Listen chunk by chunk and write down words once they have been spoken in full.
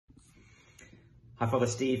Hi, Father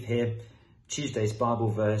Steve here. Tuesday's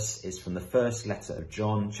Bible verse is from the first letter of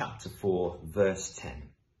John, chapter 4, verse 10.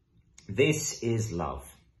 This is love,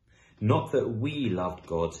 not that we loved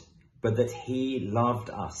God, but that he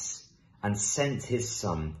loved us and sent his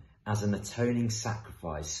Son as an atoning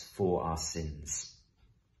sacrifice for our sins.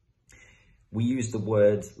 We use the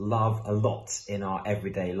word love a lot in our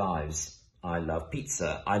everyday lives. I love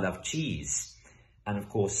pizza, I love cheese, and of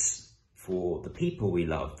course, for the people we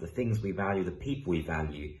love, the things we value, the people we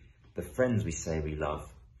value, the friends we say we love.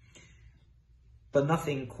 But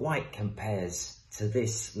nothing quite compares to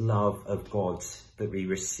this love of God that we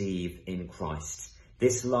receive in Christ.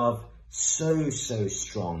 This love so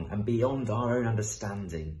strong and beyond our own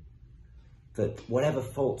understanding, that whatever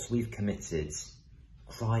faults we've committed,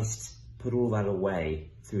 Christ put all that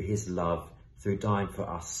away through his love, through dying for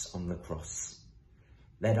us on the cross.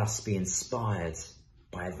 Let us be inspired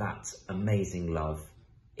by that amazing love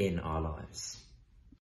in our lives.